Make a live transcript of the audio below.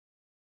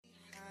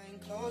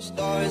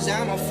Stars,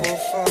 I'm a fool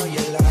for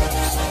your love.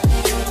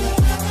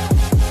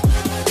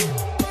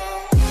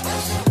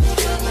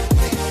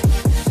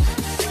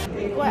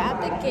 We're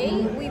at the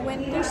gate. We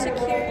went through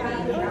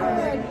security.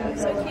 Oh,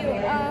 so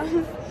cute.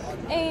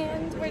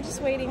 And we're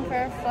just waiting for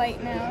our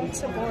flight now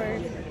to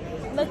board.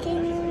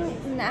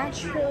 Looking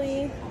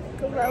naturally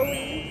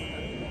glowy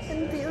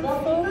and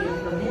beautiful.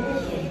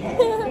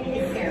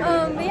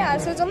 But yeah,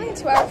 so it's only a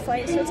 2-hour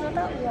flight, so it's not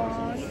that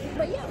long.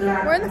 But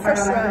yeah, we're in the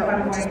first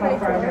row, which is pretty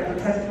cool.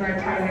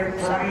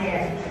 So,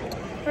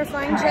 we're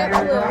flying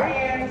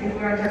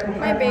JetBlue.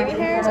 My baby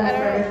hairs,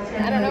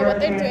 I don't know what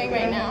they're doing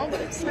right now, but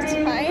it's fine.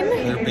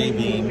 They're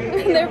babying.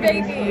 They're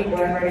babying.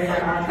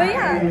 But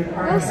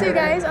yeah, we'll see you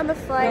guys on the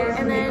flight,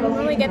 and then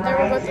when we get there,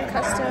 we'll go through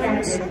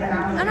customs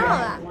and all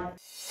that.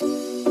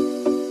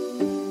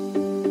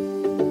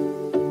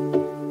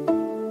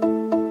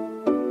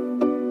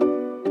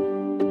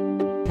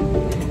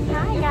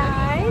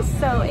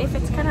 So if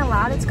it's kind of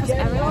loud, it's because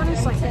everyone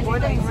is like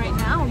boarding right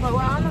now, but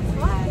we're on the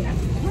flight.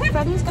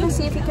 Freddie's gonna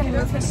see if he can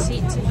move his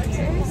seat to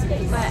here,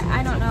 but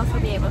I don't know if he'll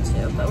be able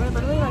to. But we're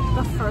literally like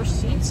the first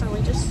seat, so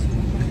we just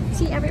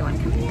see everyone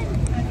coming in.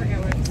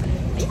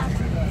 But yeah,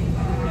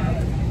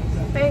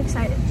 very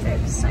excited, very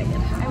excited.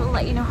 I will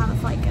let you know how the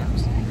flight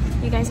goes.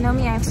 You guys know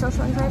me, I have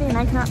social anxiety and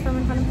I cannot film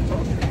in front of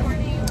people.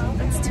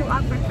 It's too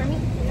awkward for me.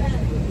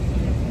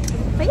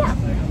 But yeah,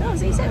 I'll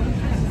see you soon.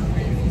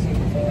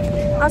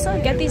 Also,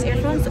 get these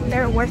earphones,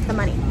 they're worth the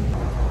money.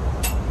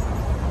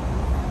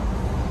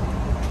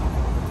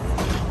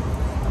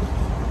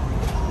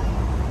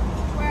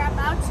 We're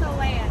about to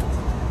land.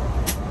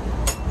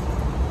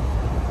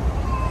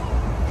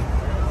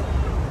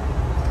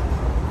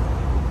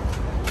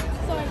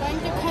 So we're going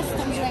through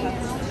customs right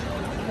now.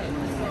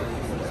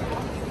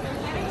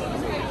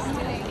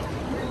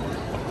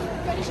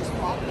 Everybody's just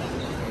walking.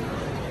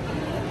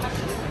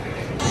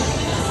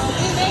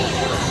 We made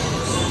it.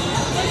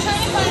 We're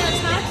trying to find our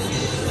taxi.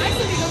 I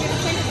said we go get a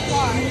plane at the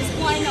bar.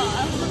 Why not?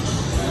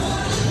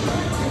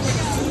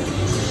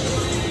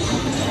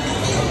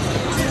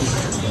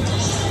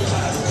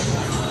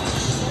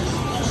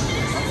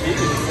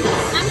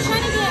 I'm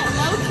trying to get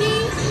low-key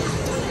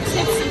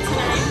tipsy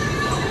tonight.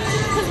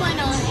 Because why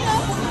not? You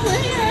know,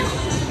 we're here.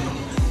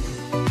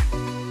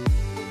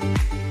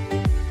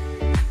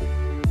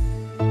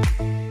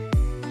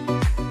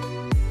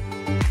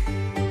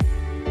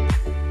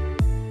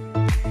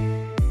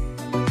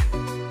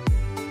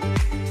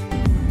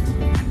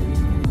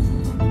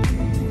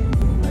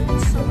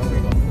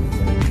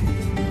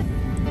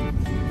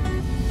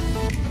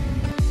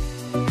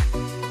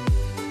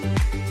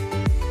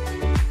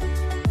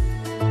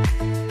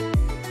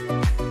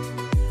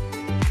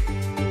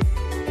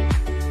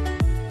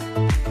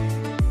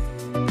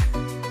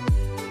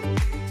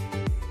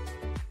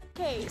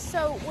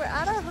 So we're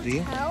at our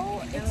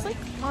hotel. It's like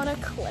on a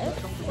cliff.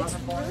 It's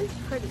really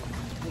pretty.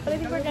 But I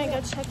think we're gonna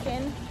go check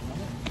in.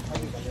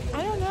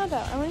 I don't know though.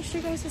 I want to show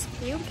you guys this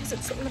view because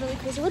it's literally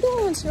crazy. We're the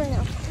only ones here right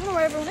now. I don't know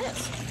where everyone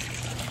is.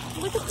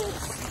 Look at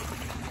this.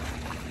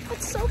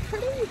 It's so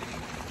pretty.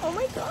 Oh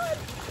my god.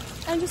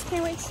 I just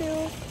can't wait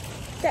to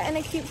get in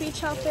a cute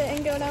beach outfit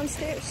and go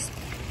downstairs.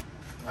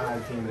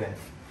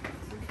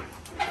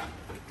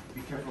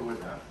 Be careful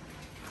with that.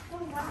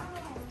 Oh wow.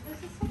 This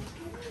is so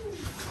cute.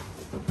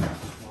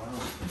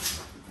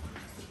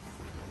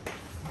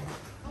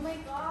 Oh my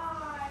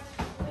god,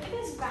 look at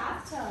this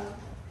bathtub.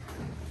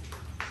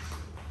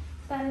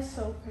 That is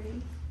so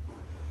pretty.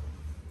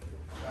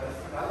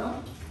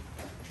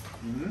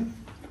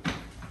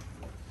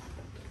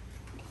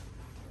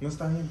 No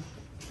está bien.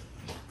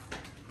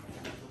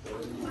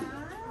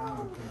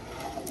 Wow.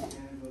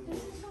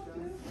 This is so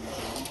beautiful.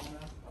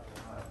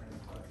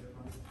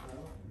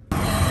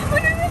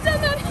 When we went down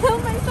that hill,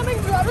 my stomach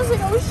dropped. I was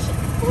like, oh shit.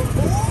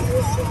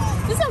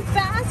 This is a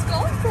fast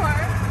golf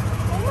course.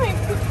 Oh my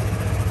god.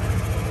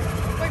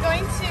 We're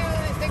going to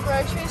the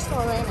grocery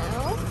store right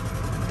now.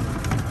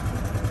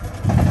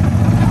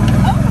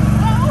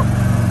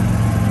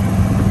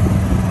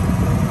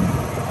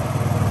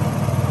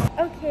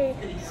 Okay,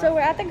 so we're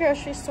at the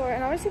grocery store,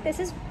 and obviously this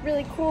is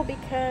really cool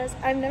because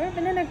I've never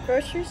been in a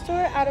grocery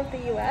store out of the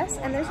US,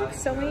 and there's like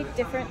so many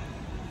different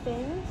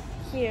things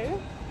here.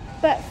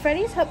 But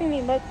Freddie's helping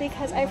me look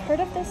because I've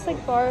heard of this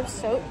like bar of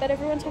soap that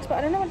everyone talks about.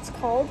 I don't know what it's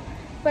called,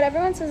 but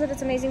everyone says that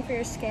it's amazing for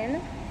your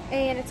skin.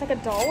 And it's like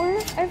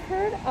 $1, I've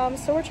heard.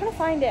 So we're trying to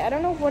find it. I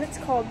don't know what it's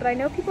called, but I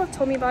know people have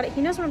told me about it.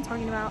 He knows what I'm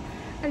talking about.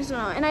 I just don't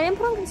know. And I didn't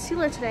put on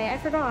concealer today. I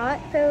forgot.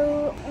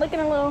 So looking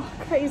a little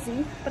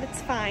crazy, but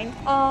it's fine.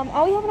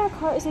 All we have in our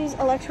car is these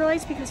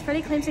electrolytes because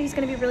Freddie claims that he's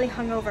going to be really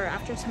hungover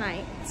after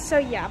tonight. So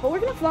yeah, but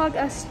we're going to vlog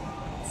us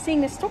seeing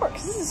this store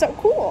because this is so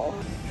cool.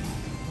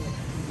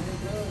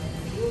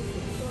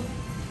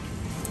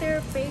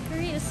 Their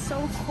bakery is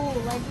so cool.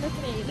 Like, look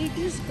at it. You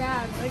can just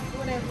grab, like,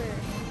 whatever.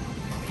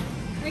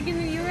 Like in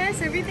the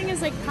US, everything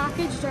is like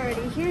packaged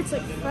already. Here it's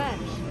like fresh.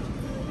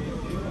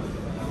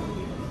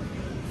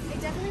 I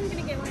definitely am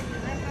gonna get one of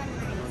these. I've had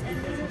these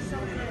and these are so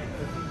good.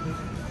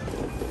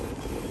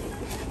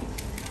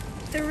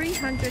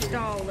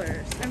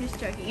 $300. I'm just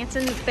joking. It's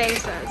in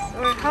pesos,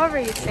 or however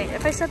you say it.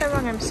 If I said that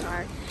wrong, I'm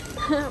sorry.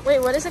 Wait,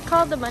 what is it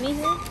called? The money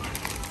here?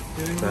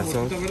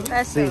 Pesos.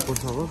 Pesos. Sí, por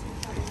favor.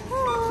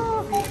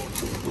 Oh.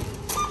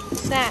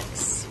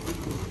 Snacks.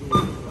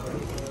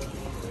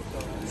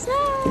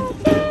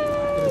 Snacks!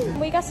 Yay!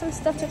 We got some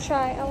stuff to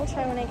try. I will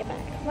try when I get back.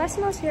 Last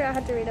time I was here, I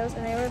had Doritos,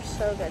 and they were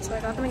so good, so I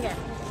got them again.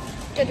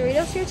 The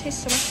Doritos here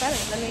taste so much better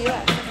than the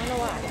US. I don't know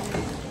why.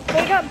 But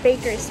we got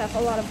bakery stuff, a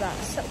lot of that.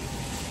 So.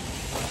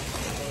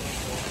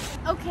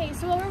 Okay,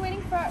 so while we're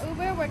waiting for our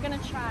Uber, we're gonna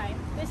try.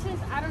 This is,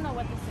 I don't know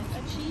what this is,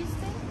 a cheese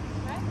thing,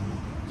 right?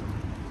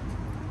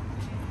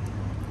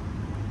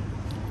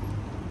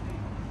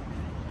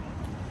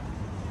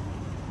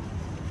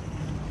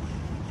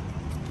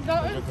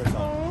 That is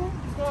so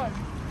good.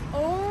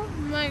 Oh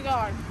my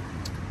god.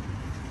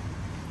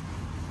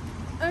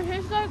 It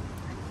tastes like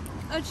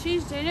a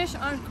cheese Danish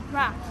on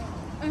crack.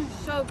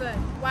 It's so good.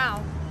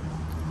 Wow.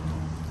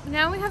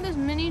 Now we have this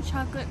mini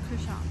chocolate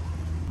croissant.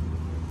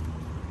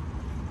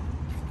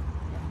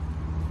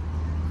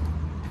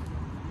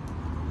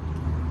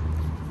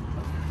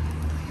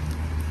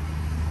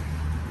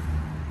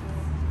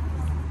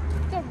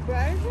 The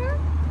bread here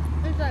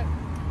is like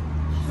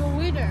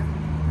sweeter.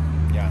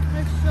 Yeah.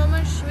 Like so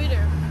much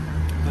sweeter.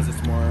 Because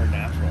it's more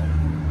natural.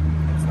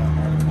 It's not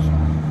artificial.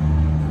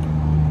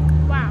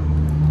 Wow.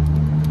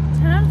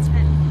 10 out of 10.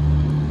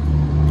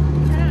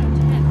 10 out of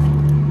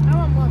 10. I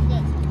want more of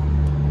this.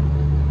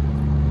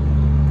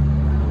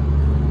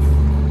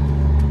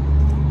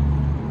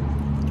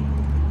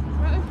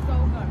 That is so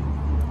good.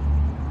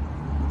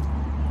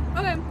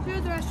 Okay,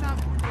 here's the restaurant.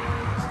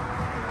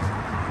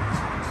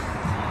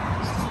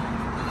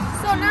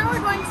 So now we're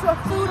going to a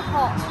food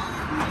hall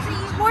to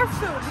eat more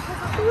food because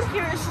the food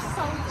here is just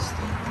so good.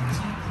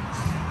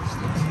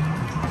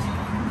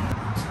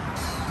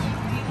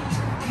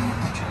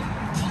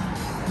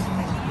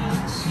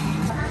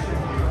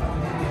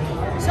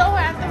 So we're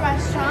at the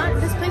restaurant.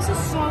 This place is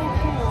so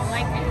cool.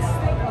 Like it's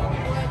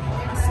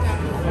stuff.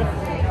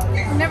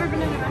 I've never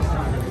been in a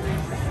restaurant.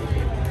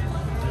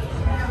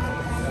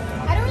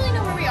 I don't really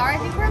know where we are. I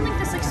think we're in like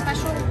this like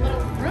special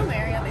little room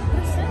area they put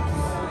us in.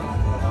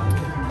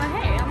 But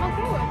hey, I'm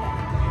okay with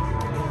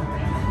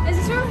it. Is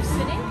this where we're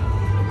sitting?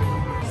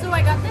 So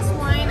I got this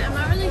wine. I'm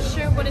not really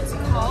sure what it's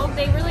called.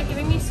 They were like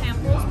giving me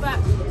samples, but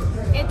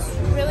it's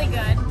really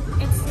good.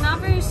 It's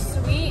not very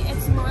sweet.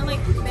 It's more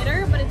like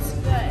bitter, but it's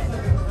good.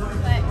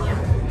 But yeah.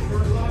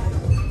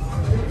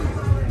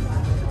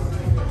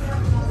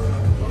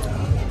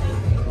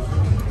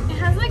 It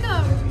has like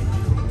a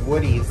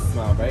Woody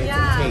smell, right?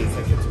 Yeah. It's a taste,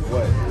 like it's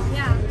wood.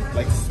 yeah.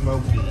 Like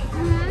smoky,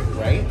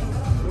 right?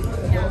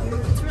 Yeah.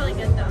 It's really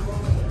good though.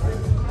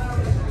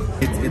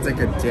 It's like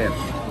a dip.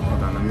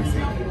 Hold on, let me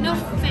see. No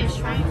fish,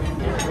 right?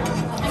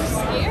 I'm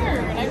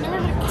scared. I've never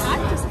had a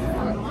cactus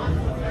before.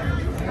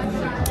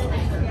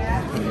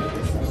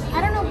 I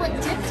don't know what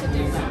dip to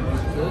do.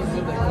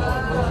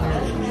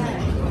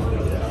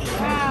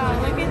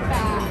 Wow, look at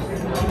that.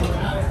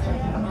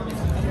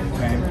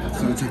 Okay,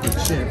 so you take a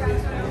chip,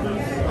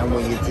 and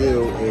what you do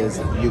is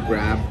you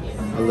grab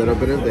a little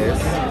bit of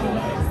this,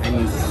 and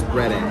you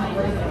spread it.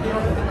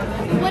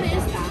 What is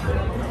that?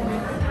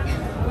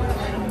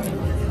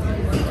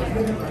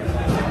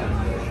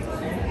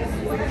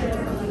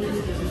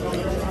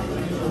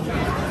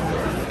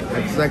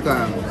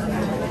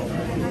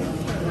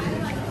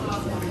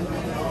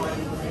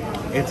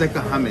 It's like a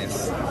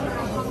hummus.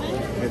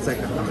 It's like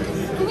a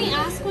hummus. Can we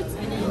ask what's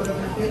in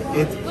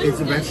it? It's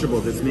a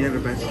vegetable. It's made out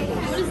of vegetables.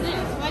 What is this?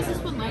 Why is this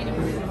one lighter?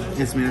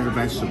 It's made out of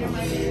vegetables.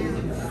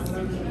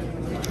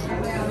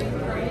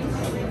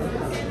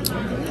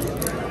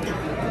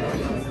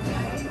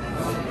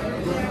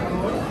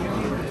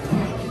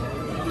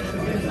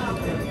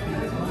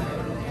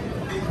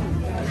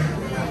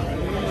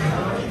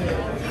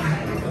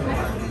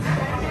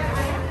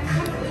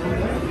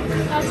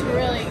 That's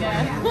really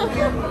good.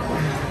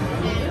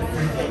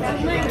 Oh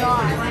my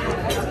god.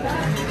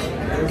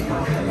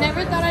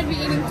 Never thought I'd be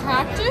eating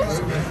cactus,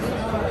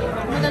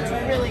 but that's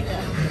really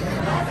good.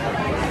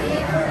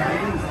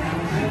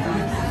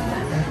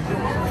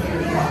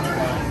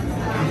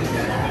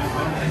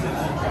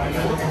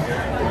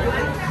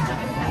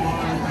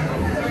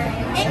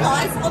 Hey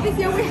guys, over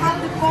here we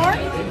have the corn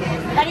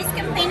that is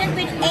campaign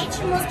with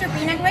aged mustard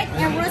vinaigrette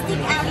and rustic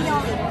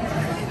alioli.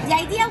 The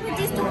idea with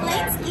these two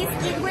plates is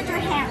eat with your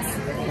hands.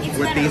 It's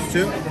With better. these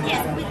two?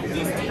 Yes, with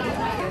these two.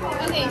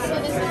 Okay, so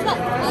this is the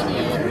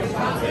onion.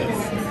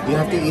 You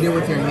have to eat it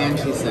with your hand,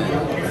 she said.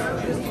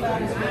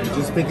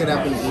 Just pick it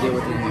up and eat it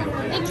with your hand.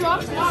 It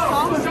drops the sauce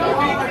all over.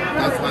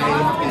 That's why you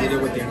have to eat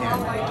it with your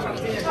hand.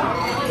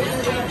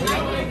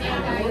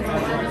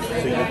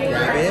 So you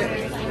grab it.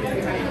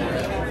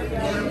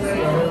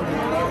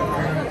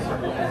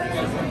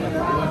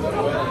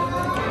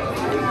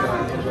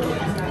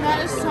 That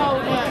is so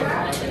good.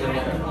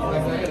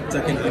 It's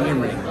like an onion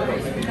ring.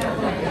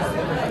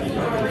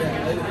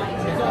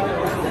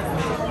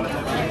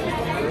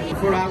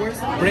 4 hours,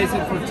 braise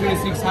it for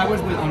 26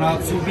 hours with on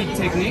a sous vide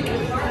technique.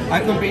 I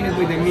combine it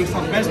with a mix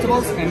of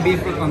vegetables and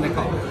beef on the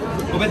cob.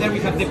 Over there we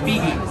have the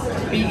piggy.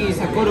 Piggy is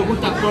a pork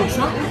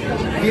chop.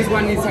 This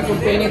one is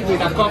accompanied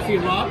with a coffee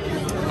rub,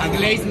 a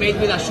glaze made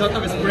with a shot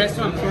of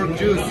espresso and pork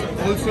juice.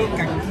 Also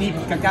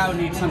cacao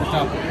nibs on the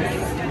top.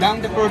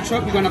 Down the pork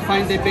chop, you're gonna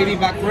find the baby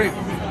back rib.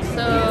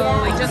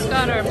 So we just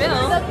got our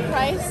bill. The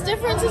price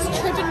difference is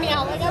tripping me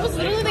out. Like I was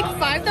literally like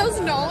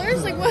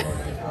 $5,000. Like what?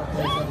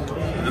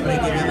 I'm gonna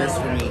give you this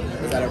for me.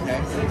 Is that okay?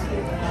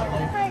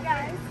 Hi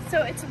guys.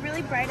 So it's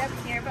really bright up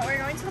here, but we're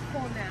going to the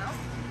pool now.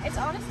 It's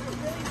honestly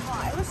really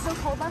hot. It was so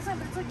cold last night,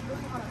 but it's like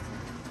really hot outside.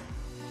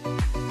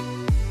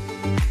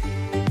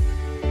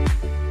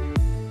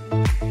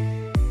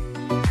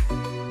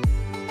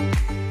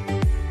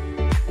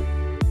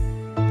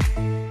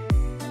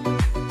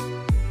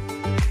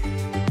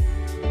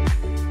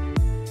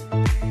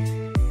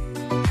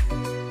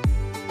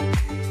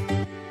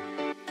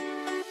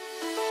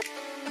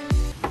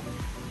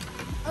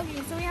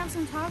 Okay, so we have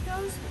some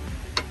tacos.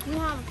 We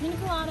have a pina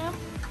colada,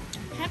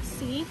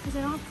 Pepsi, because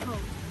I don't have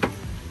Coke,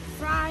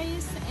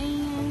 fries,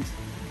 and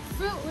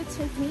fruit with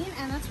tahini,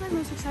 and that's what I'm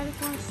most excited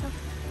for. So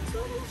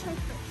we're gonna try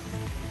first.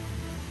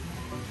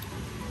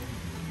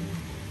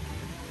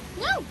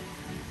 No!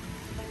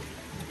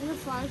 And the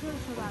fries are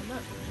so bad.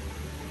 Look.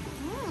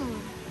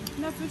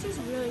 The fruit is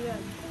really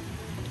good.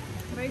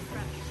 Very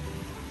fresh.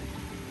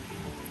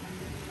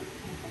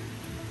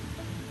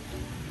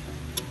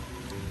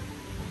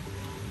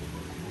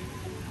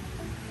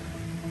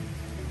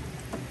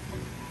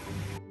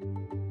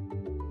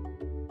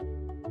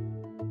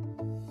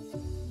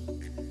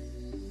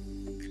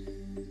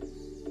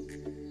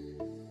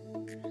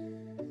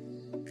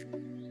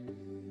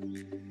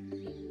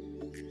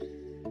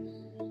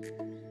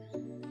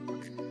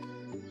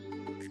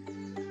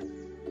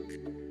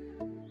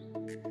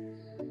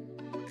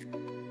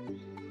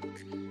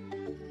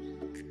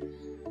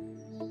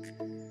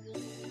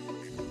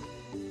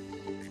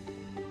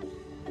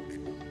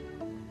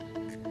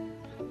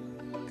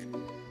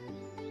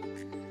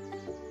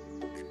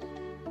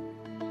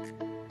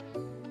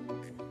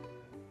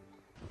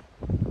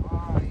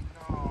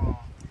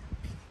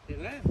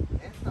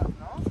 Estas,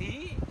 ¿no?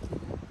 Sí,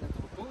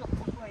 tú lo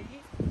puso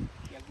ahí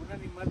y algún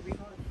animal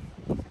vino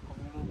y se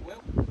comió los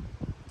huevos.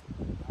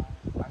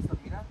 Hasta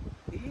mira.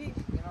 Sí.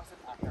 Vino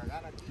a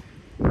cagar aquí.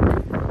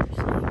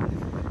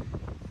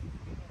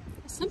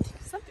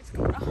 Something's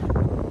going on. Entonces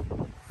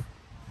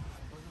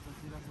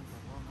así las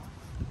encerró, ¿no?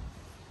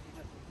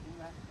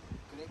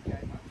 ¿Cree que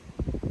hay más?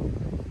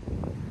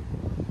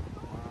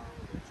 Wow.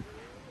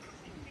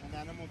 An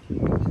animal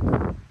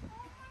kingdom.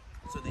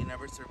 So they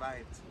never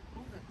survived.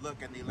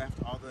 Look, and they left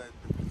all the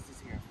pieces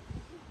here.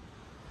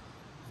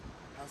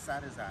 How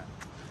sad is that?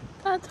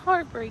 That's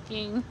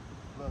heartbreaking.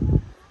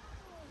 Look.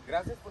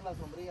 Gracias por la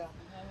sombrilla.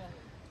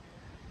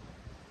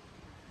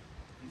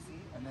 You see?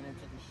 And then it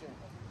took a shit.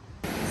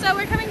 So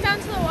we're coming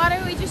down to the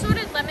water. We just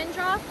ordered lemon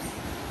drops.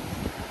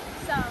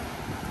 So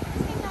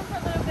just hang down for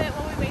a little bit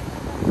while we wait for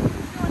them.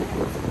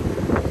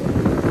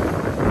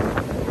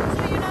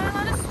 So you're not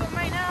allowed to swim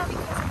right now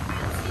because of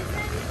whale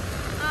season.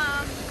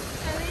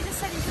 And they just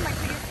said you can like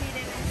put your feet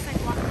in and just like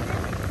walk through.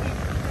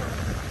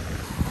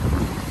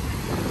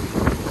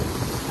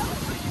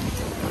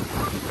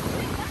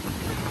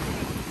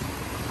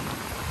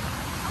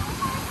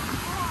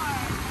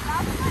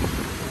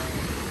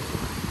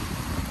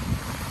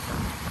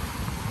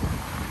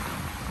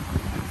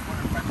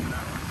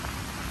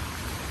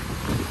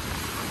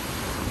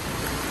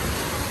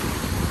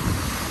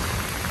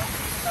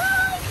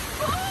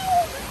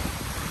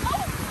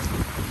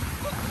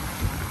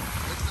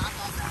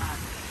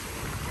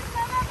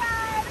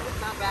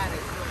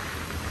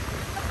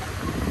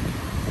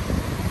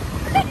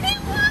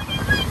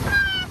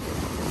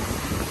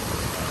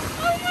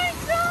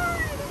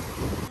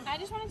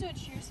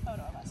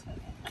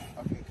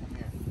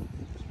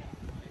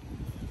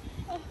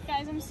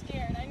 Guys, I'm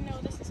scared. I know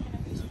this is going to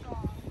be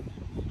strong.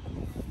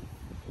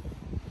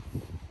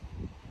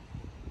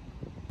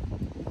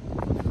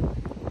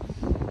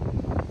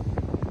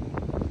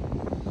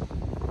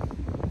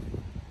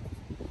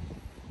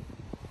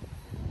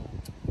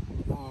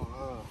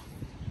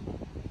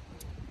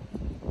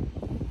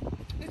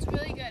 It's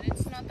really good.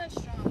 It's not that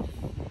strong.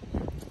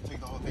 Take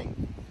the whole thing.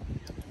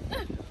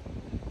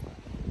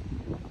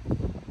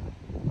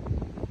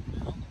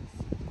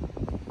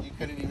 You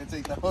couldn't even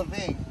take the whole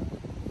thing.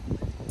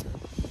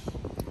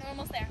 I'm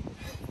almost there.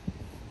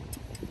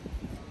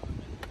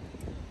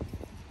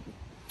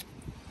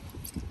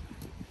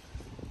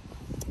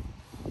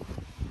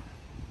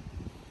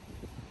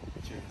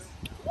 Cheers.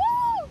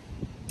 Woo!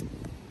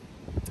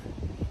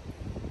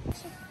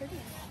 So pretty.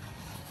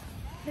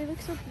 They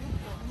look so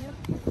beautiful. Yep.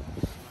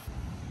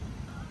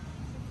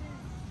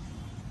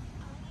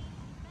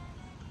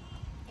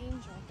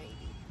 Angel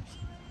baby.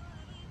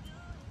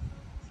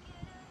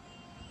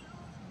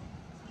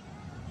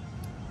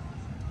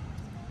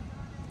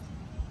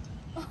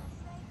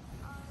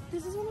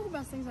 This is one of the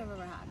best things I've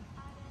ever had.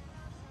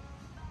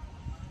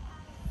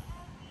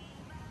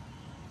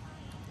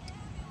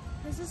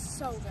 This is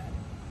so good.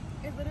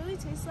 It literally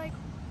tastes like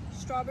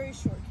strawberry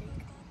shortcake.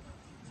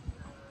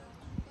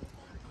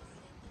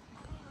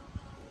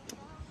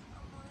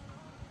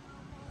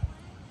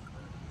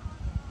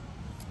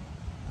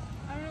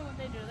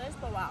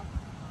 wow.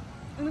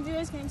 And if you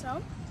guys can't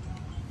tell,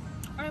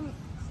 I'm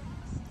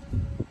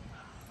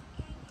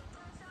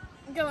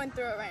going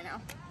through it right now.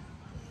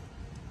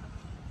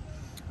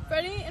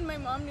 Freddie and my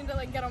mom need to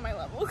like get on my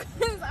level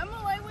because I'm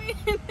a lightweight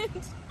and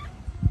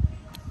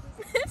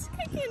it's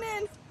kicking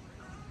in.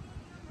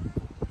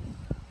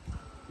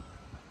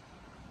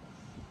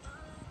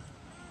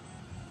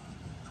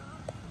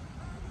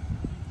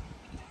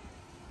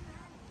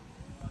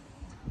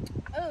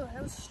 Oh,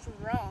 that was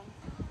strong.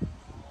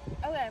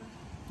 Okay,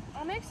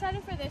 I'm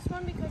excited for this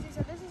one because he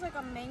said this is like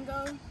a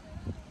mango,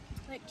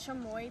 like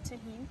chamoy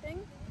tahini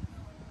thing.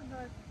 I feel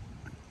like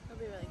it'll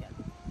be really good.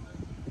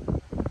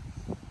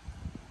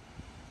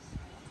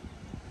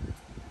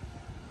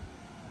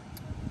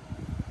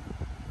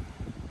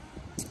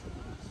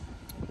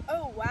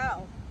 Oh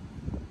wow,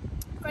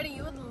 Freddie,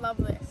 you would love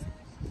this.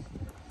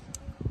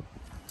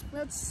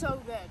 That's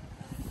so good.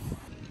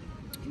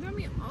 You got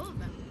me all of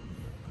them.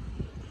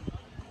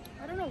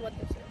 I don't know what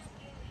this is.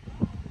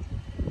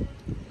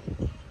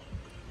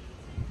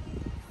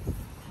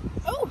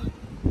 Oh!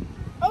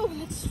 Oh,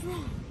 that's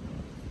strong.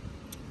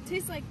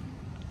 Tastes like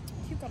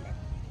cucumber.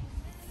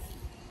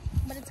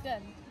 But it's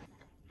good.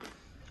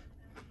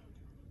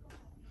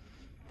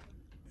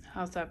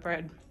 How's that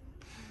bread?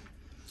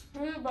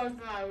 This is the best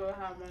thing I ever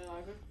had in my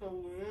life. It's so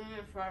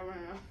really fried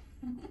right now.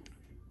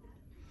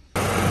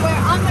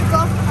 We're on the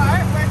golf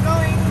cart. We're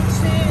going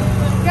to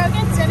go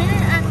get dinner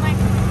and like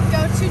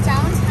go to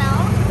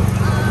downtown.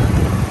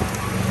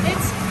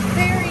 It's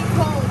very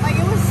cold. Like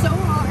it was so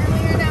hot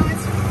earlier, now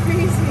it's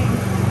freezing.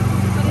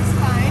 But it's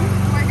fine.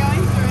 We're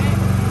going through it.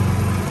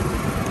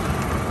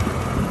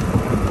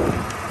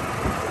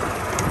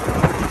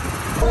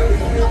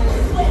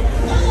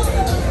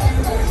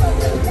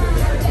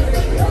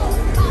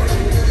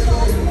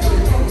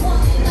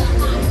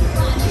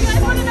 You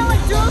guys want to know what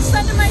Jules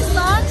said to my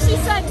song? She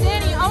said,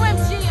 Danny,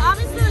 OMG,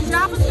 obviously the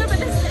drop was good, but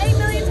this is 8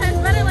 million times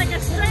better, like a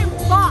straight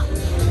bop.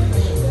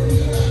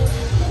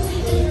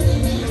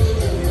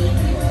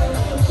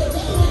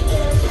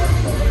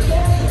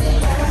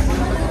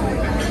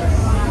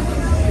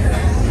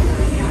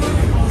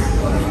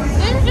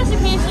 These are just a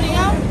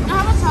quesadilla. I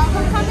have a taco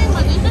coming,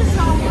 but these are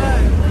so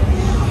good.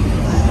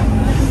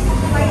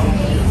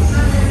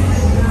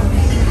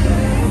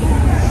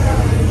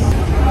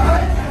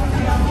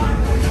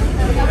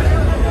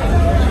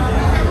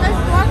 This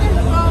one is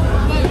so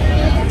good.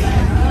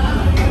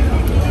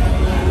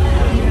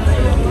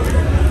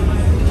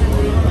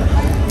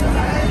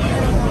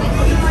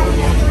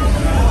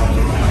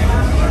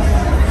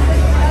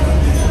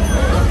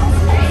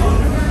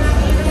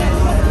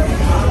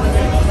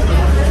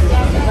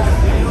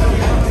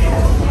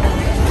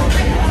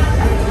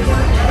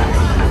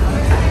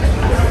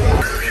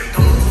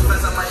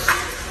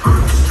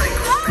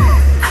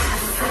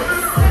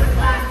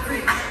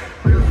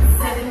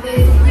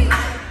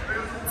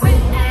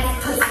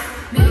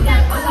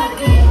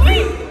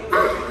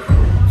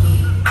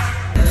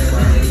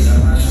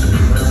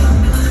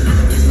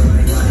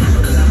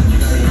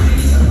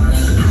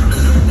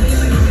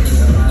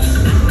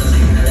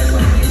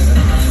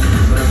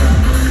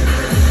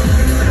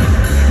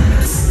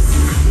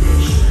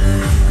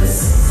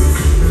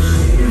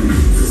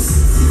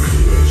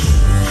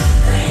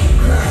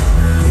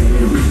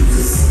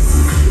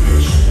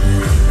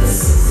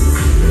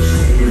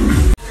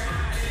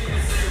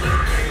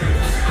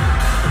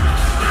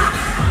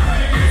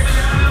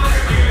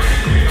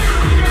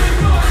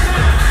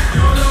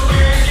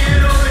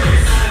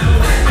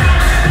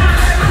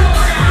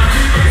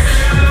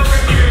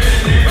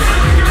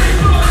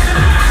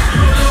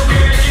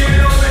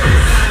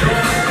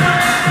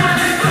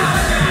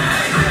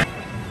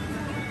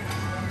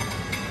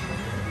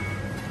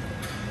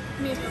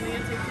 Me filming a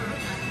TikTok.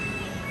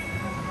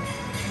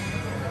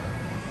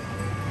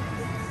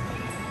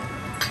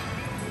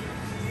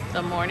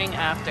 The morning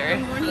after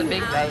The morning the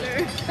big after.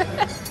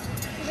 bite.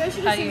 You guys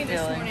should How have seen you me this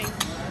feeling? morning.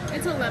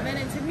 It's 11.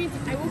 It took me.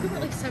 I woke up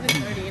at like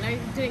 7:30 and I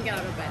didn't get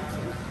out of bed. So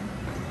I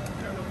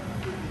don't know.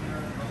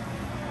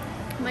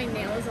 My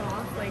nail is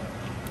off. Like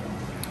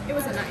it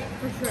was a night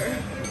for sure.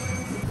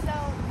 So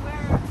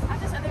we're at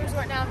this other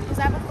resort now because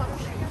I have a photo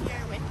shoot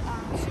here with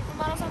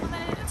Supermodels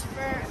Unlimited. It's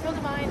for Girl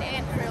Divine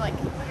and for like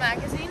the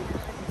magazine.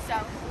 So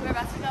we're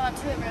about to go up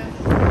to the room.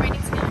 We're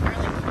waiting to get up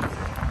early.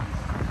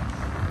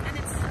 And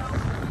it's so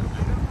cold.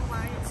 I don't know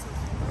why it's so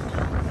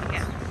cold.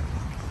 Yeah.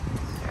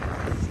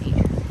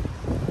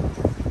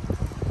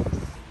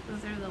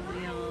 Those are the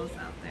wheels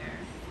out there.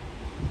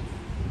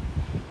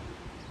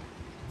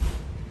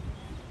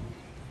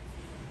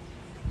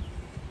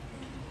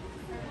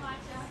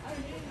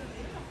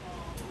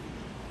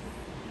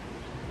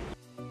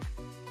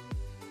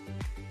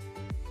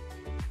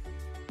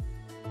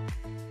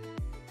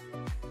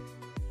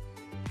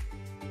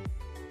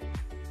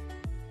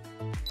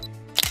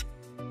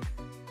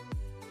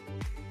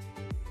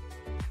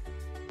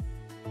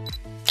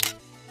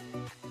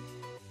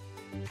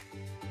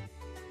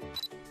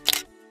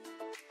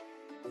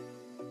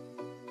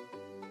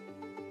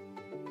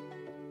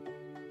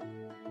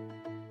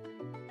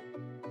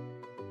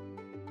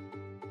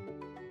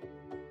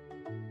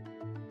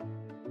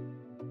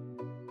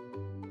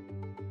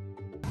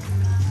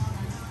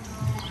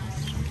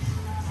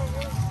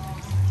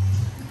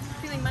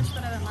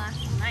 better than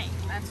last night,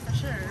 that's for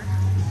sure.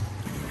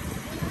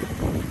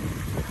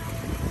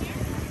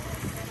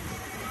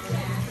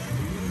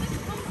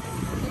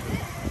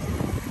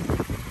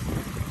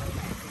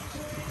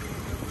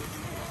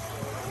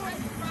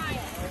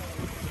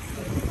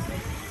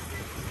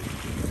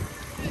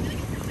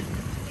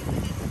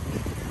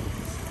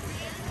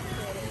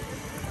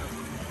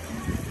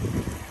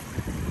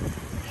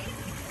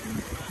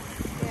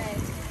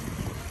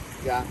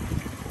 Yeah.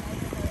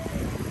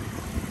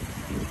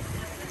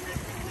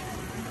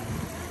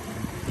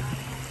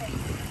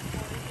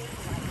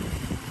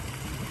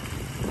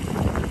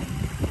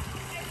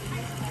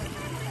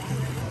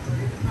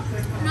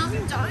 Now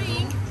I'm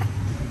dying.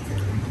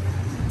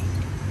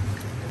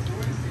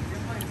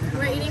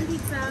 We're eating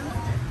pizza,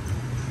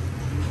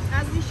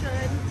 as we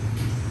should.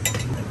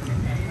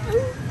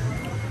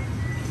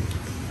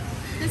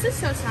 This is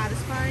so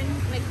satisfying,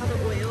 like how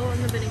the oil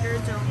and the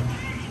vinegar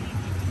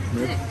don't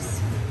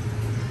mix.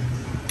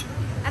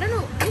 I don't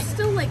know, I'm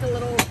still like a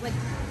little, like,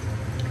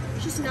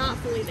 just not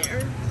fully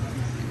there.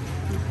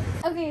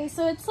 Okay,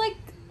 so it's like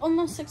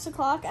almost 6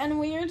 o'clock and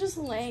we are just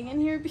laying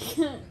in here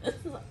because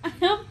I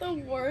have the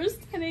worst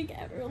headache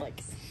ever.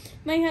 Like,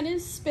 my head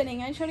is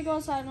spinning. I tried to go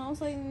outside and I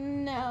was like,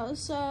 no.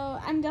 So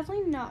I'm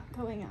definitely not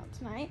going out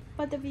tonight,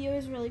 but the view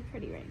is really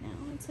pretty right now.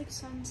 It's like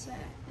sunset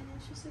and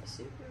it's just like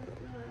super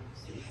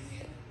relaxing.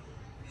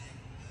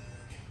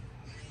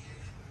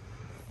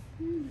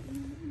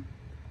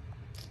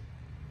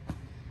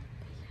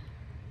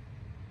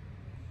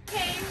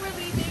 Okay, we're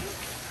leaving.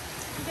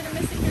 I'm gonna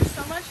miss it here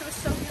so much. It was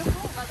so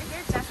beautiful. Love it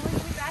here. Definitely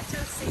going back to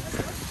St.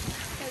 Louis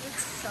because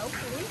it's so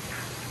pretty.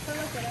 So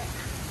look at it.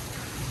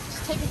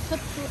 Just take a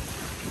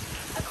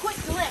quick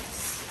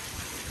glimpse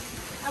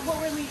of what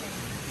we're leaving.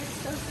 It's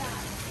so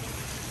sad.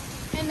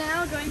 And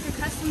now going through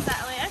customs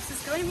at LAX is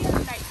going to be a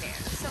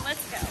nightmare. So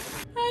let's go.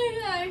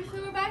 Hi guys,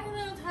 so we're back in the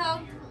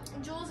hotel.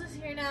 Jules is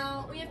here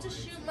now. We have to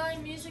shoot my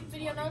music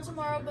video, not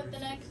tomorrow, but the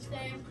next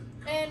day.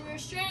 And we were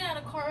stranded at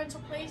a car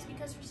rental place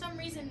because for some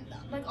reason,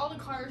 like, all the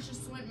cars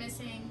just went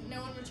missing.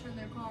 No one returned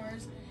their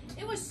cars.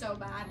 It was so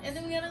bad. And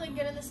then we had to like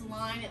get in this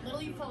line. It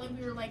literally felt like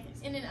we were like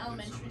in an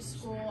elementary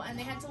school, and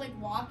they had to like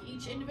walk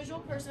each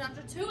individual person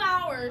after 2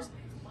 hours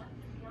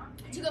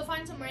to go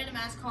find some random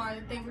ass car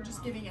that they were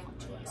just giving out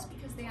to us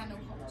because they had no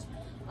cars.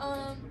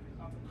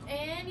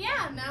 And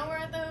yeah, now we're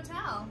at the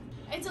hotel.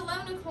 It's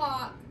 11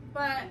 o'clock,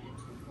 but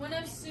one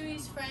of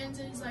Sui's friends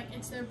is like,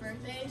 it's their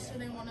birthday, so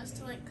they want us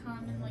to like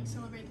come and like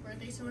celebrate the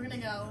birthday, so we're gonna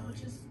go,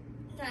 which is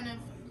kind of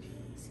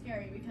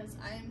scary because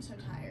I am so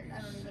tired.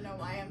 I don't even know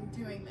why I'm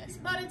doing this,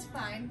 but it's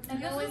fine.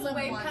 And this is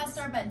way past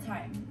our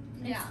bedtime.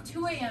 Yeah. It's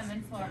 2 a.m.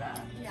 in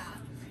Florida. Yeah.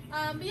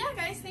 But yeah,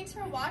 guys, thanks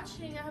for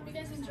watching. I hope you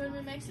guys enjoyed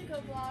my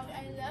Mexico vlog.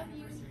 I love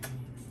you.